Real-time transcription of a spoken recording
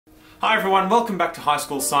Hi everyone, welcome back to High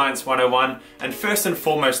School Science 101, and first and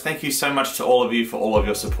foremost, thank you so much to all of you for all of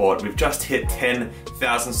your support. We've just hit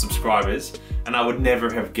 10,000 subscribers, and I would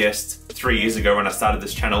never have guessed 3 years ago when I started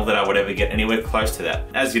this channel that I would ever get anywhere close to that.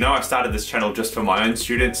 As you know, I started this channel just for my own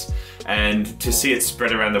students, and to see it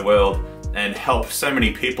spread around the world and help so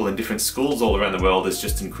many people in different schools all around the world is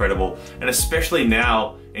just incredible. And especially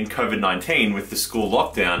now in COVID-19 with the school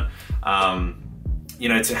lockdown, you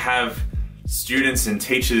know, to have students and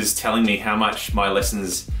teachers telling me how much my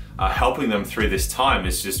lessons are helping them through this time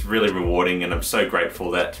is just really rewarding, and I'm so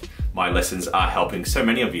grateful that my lessons are helping so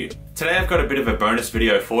many of you. Today I've got a bit of a bonus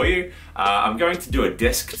video for you. I'm going to do a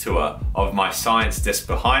desk tour of my science desk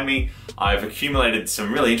behind me. I've accumulated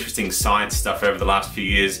some really interesting science stuff over the last few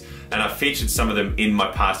years, and I've featured some of them in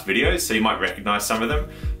my past videos, so you might recognize some of them.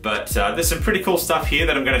 But there's some pretty cool stuff here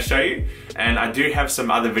that I'm going to show you, and I do have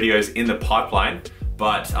some other videos in the pipeline,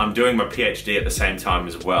 but I'm doing my PhD at the same time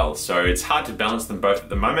as well. So it's hard to balance them both at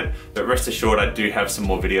the moment, but rest assured I do have some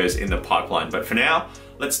more videos in the pipeline. But for now,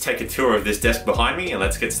 let's take a tour of this desk behind me and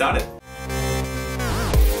let's get started.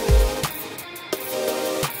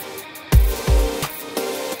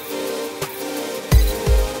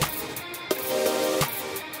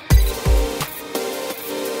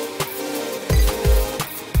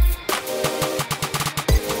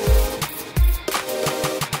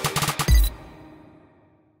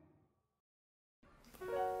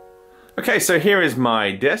 Okay, so here is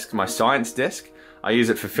my desk, my science desk. I use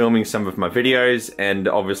it for filming some of my videos, and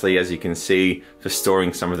obviously, as you can see, for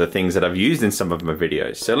storing some of the things that I've used in some of my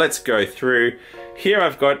videos. So let's go through. Here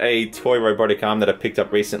I've got a toy robotic arm that I picked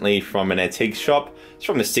up recently from an antique shop. It's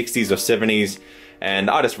from the 60s or 70s, and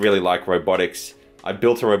I just really like robotics. I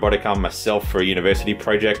built a robotic arm myself for a university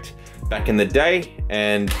project back in the day,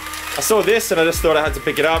 and I saw this and I just thought I had to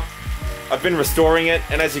pick it up. I've been restoring it,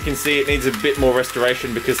 and as you can see, it needs a bit more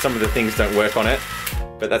restoration because some of the things don't work on it.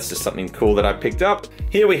 But that's just something cool that I picked up.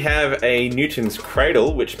 Here we have a Newton's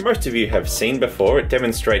Cradle, which most of you have seen before. It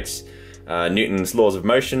demonstrates Newton's laws of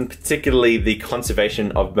motion, particularly the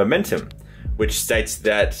conservation of momentum, which states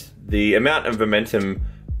that the amount of momentum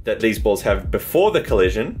that these balls have before the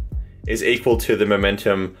collision is equal to the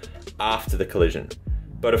momentum after the collision.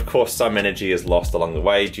 But of course, some energy is lost along the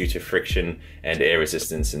way due to friction and air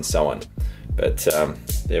resistance and so on. But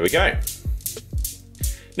there we go.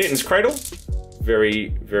 Newton's Cradle, very,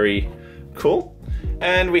 very cool.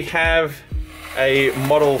 And we have a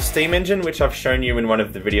model steam engine, which I've shown you in one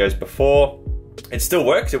of the videos before. It still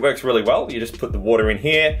works, it works really well. You just put the water in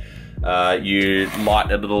here, you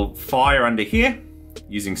light a little fire under here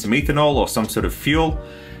using some ethanol or some sort of fuel,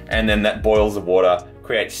 and then that boils the water,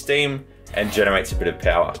 creates steam, and generates a bit of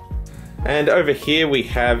power. And over here we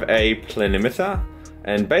have a planimeter,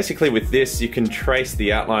 and basically with this you can trace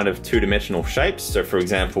the outline of two-dimensional shapes, so for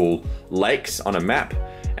example lakes on a map,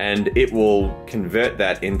 and it will convert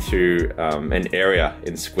that into an area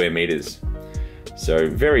in square meters. So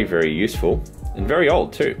very, very useful, and very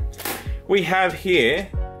old too. We have here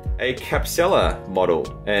a Capsella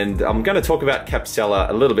model, and I'm going to talk about Capsella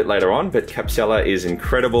a little bit later on, but Capsella is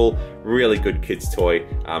incredible, really good kids toy,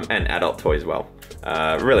 and adult toy as well.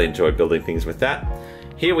 Really enjoy building things with that.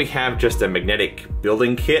 Here we have just a magnetic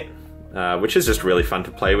building kit, which is just really fun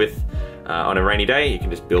to play with. On a rainy day, you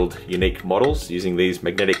can just build unique models using these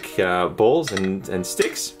magnetic balls and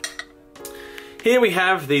sticks. Here we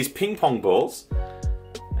have these ping pong balls,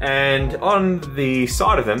 and on the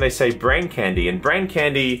side of them they say Brain Candy, and Brain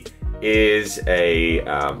Candy is a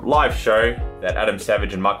live show that Adam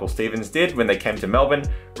Savage and Michael Stevens did when they came to Melbourne.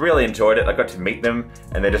 Really enjoyed it. I got to meet them,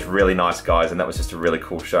 and they're just really nice guys, and that was just a really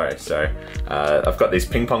cool show. So I've got these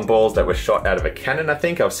ping pong balls that were shot out of a cannon, I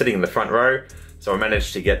think. I was sitting in the front row, so I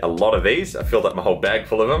managed to get a lot of these. I filled up my whole bag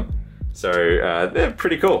full of them. So they're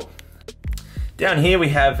pretty cool. Down here we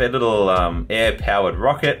have a little air-powered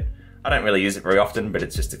rocket. I don't really use it very often, but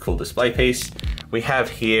it's just a cool display piece. We have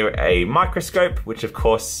here a microscope, which of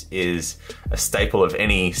course is a staple of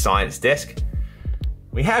any science desk.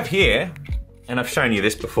 We have here, and I've shown you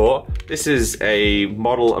this before, this is a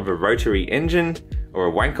model of a rotary engine, or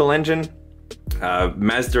a Wankel engine.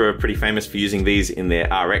 Mazda are pretty famous for using these in their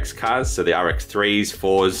RX cars, so the RX-3s,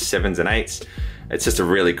 4s, 7s and 8s. It's just a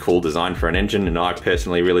really cool design for an engine, and I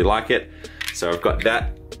personally really like it. So I've got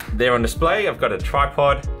that there on display. I've got a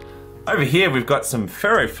tripod. Over here we've got some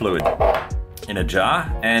ferrofluid in a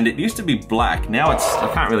jar, and it used to be black. Now I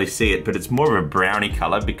can't really see it, but it's more of a browny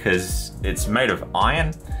color because it's made of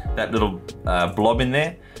iron, that little blob in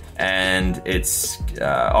there, and it's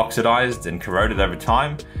oxidized and corroded over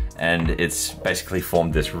time, and it's basically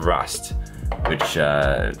formed this rust, which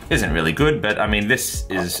isn't really good, but I mean, this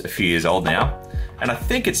is a few years old now. and I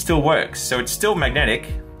think it still works. So it's still magnetic,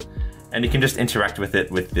 and you can just interact with it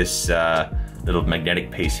with this little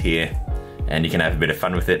magnetic piece here, and you can have a bit of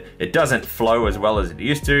fun with it. It doesn't flow as well as it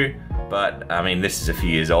used to, but I mean, this is a few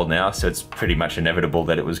years old now, so it's pretty much inevitable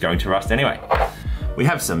that it was going to rust anyway. We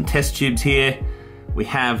have some test tubes here. We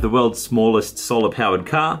have the world's smallest solar-powered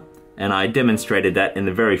car, and I demonstrated that in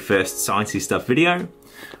the very first Sciencey Stuff video.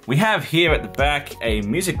 We have here at the back a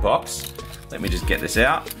music box. Let me just get this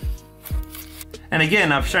out. And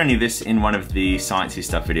again, I've shown you this in one of the Sciencey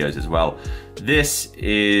Stuff videos as well. This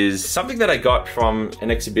is something that I got from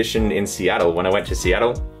an exhibition in Seattle. When I went to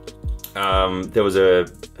Seattle, there was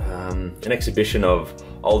an exhibition of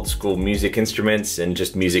old school music instruments and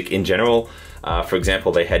just music in general. For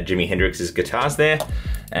example, they had Jimi Hendrix's guitars there,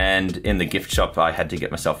 and in the gift shop I had to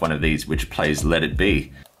get myself one of these which plays Let It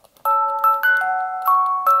Be.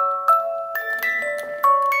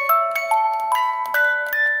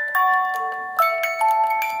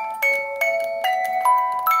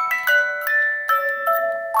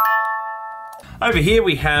 Over here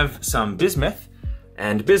we have some bismuth,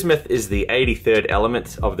 and bismuth is the 83rd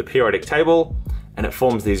element of the periodic table, and it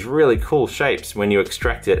forms these really cool shapes when you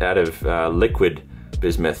extract it out of liquid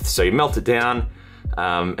bismuth. So you melt it down,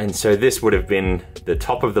 and so this would have been the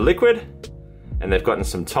top of the liquid, and they've gotten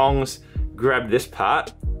some tongs, grabbed this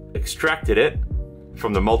part, extracted it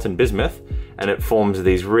from the molten bismuth, and it forms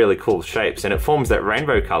these really cool shapes, and it forms that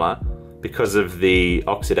rainbow color because of the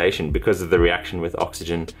oxidation, because of the reaction with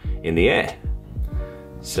oxygen in the air.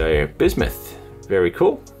 So bismuth, very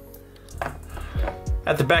cool.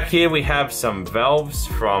 At the back here we have some valves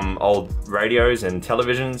from old radios and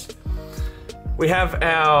televisions. We have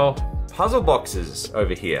our puzzle boxes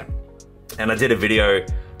over here. And I did a video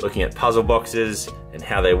looking at puzzle boxes and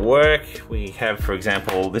how they work. We have, for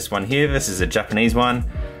example, this one here. This is a Japanese one.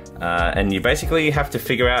 And you basically have to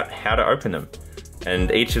figure out how to open them.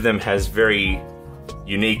 And each of them has very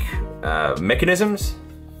unique mechanisms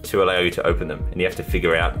to allow you to open them, and you have to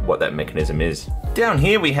figure out what that mechanism is. Down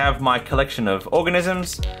here we have my collection of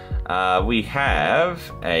organisms. We have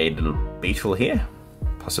a little beetle here,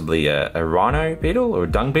 possibly a rhino beetle or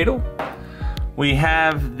a dung beetle. We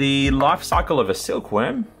have the life cycle of a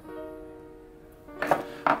silkworm.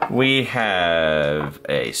 We have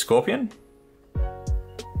a scorpion.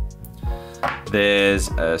 There's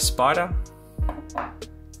a spider.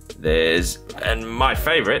 There's, and my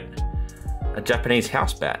favorite, a Japanese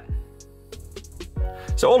house bat.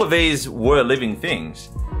 So all of these were living things.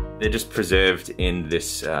 They're just preserved in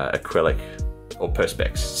this acrylic or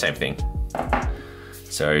perspex, same thing.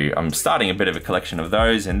 So I'm starting a bit of a collection of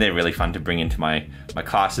those, and they're really fun to bring into my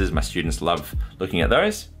classes. My students love looking at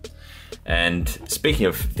those. And speaking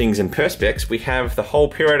of things in perspex, we have the whole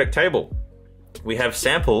periodic table. We have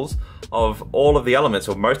samples of all of the elements,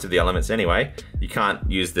 or most of the elements anyway. You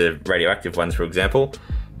can't use the radioactive ones, for example,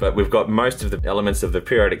 but we've got most of the elements of the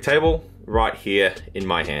periodic table right here in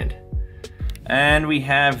my hand. And we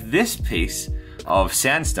have this piece of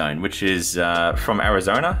sandstone, which is from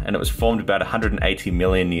Arizona, and it was formed about 180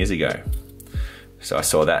 million years ago. So I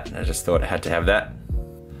saw that and I just thought I had to have that.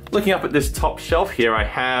 Looking up at this top shelf here, I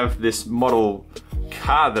have this model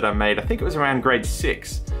car that I made, I think it was around grade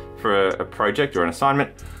 6 for a project or an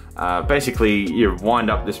assignment. Basically, you wind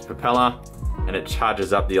up this propeller and it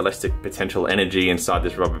charges up the elastic potential energy inside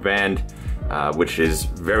this rubber band, which is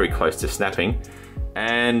very close to snapping,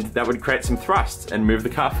 and that would create some thrust and move the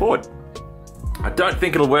car forward. I don't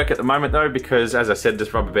think it'll work at the moment though, because as I said,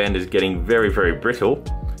 this rubber band is getting very, very brittle,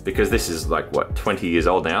 because this is like, what, 20 years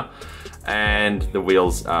old now, and the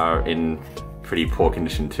wheels are in pretty poor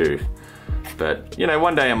condition too. But, you know,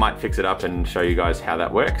 one day I might fix it up and show you guys how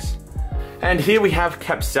that works. And here we have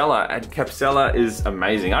Capsella, and Capsella is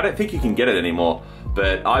amazing. I don't think you can get it anymore,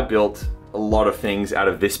 but I built a lot of things out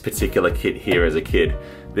of this particular kit here as a kid.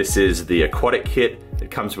 This is the aquatic kit. It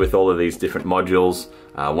comes with all of these different modules,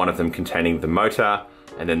 one of them containing the motor,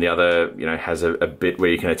 and then the other, you know, has a bit where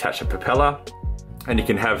you can attach a propeller. And you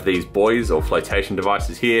can have these buoys or flotation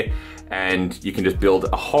devices here, and you can just build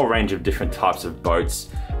a whole range of different types of boats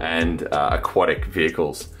and aquatic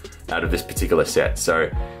vehicles out of this particular set. So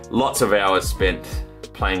lots of hours spent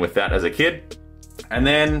playing with that as a kid. And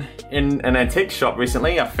then in an antique shop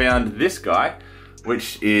recently, I found this guy,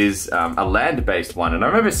 which is a land-based one. And I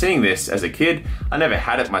remember seeing this as a kid. I never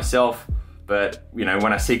had it myself, but you know,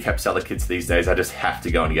 when I see Capsella kits these days, I just have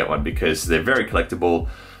to go and get one because they're very collectible,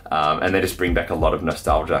 and they just bring back a lot of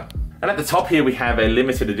nostalgia. And at the top here, we have a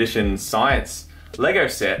limited edition science Lego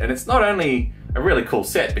set, and it's not only a really cool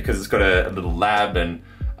set because it's got a little lab and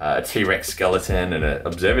a T-Rex skeleton and an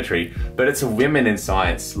observatory, but it's a women in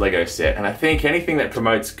science Lego set. And I think anything that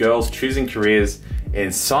promotes girls choosing careers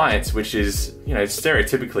in science, which is, you know,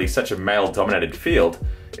 stereotypically such a male-dominated field,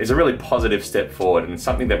 is a really positive step forward and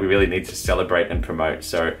something that we really need to celebrate and promote.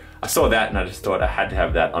 So I saw that and I just thought I had to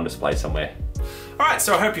have that on display somewhere. Alright,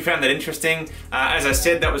 so I hope you found that interesting. As I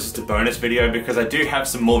said, that was just a bonus video because I do have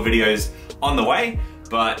some more videos on the way,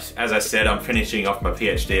 but as I said, I'm finishing off my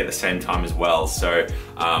PhD at the same time as well. So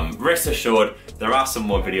rest assured, there are some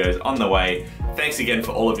more videos on the way. Thanks again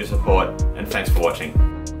for all of your support and thanks for watching.